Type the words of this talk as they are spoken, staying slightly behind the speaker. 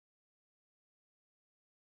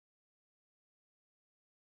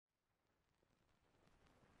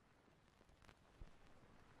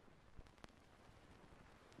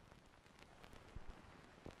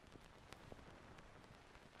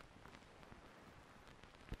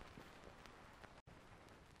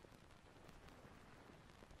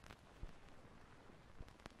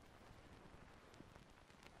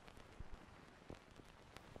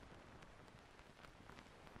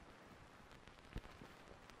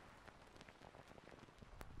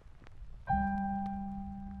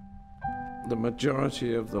The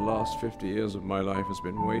majority of the last 50 years of my life has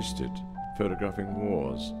been wasted photographing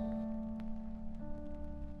wars.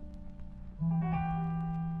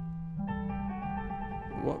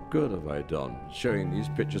 What good have I done showing these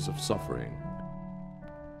pictures of suffering?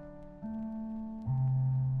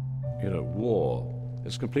 You know, war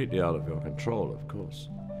is completely out of your control, of course.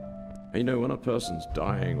 And you know, when a person's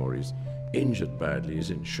dying or he's injured badly,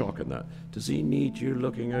 he's in shock and that, does he need you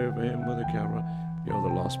looking over him with a camera? You're the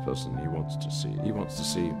last person he wants to see. He wants to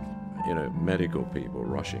see, you know, medical people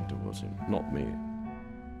rushing towards him, not me.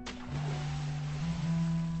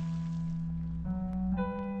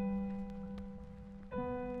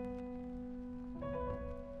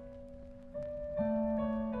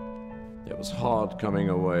 It was hard coming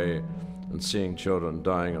away and seeing children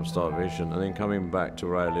dying of starvation, and then coming back to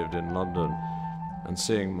where I lived in London and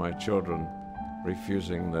seeing my children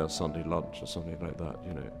refusing their Sunday lunch or something like that.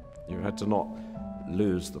 You know, you had to not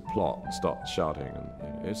lose the plot and start shouting, and you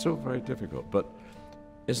know, it's all very difficult. But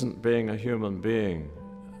isn't being a human being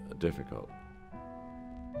difficult?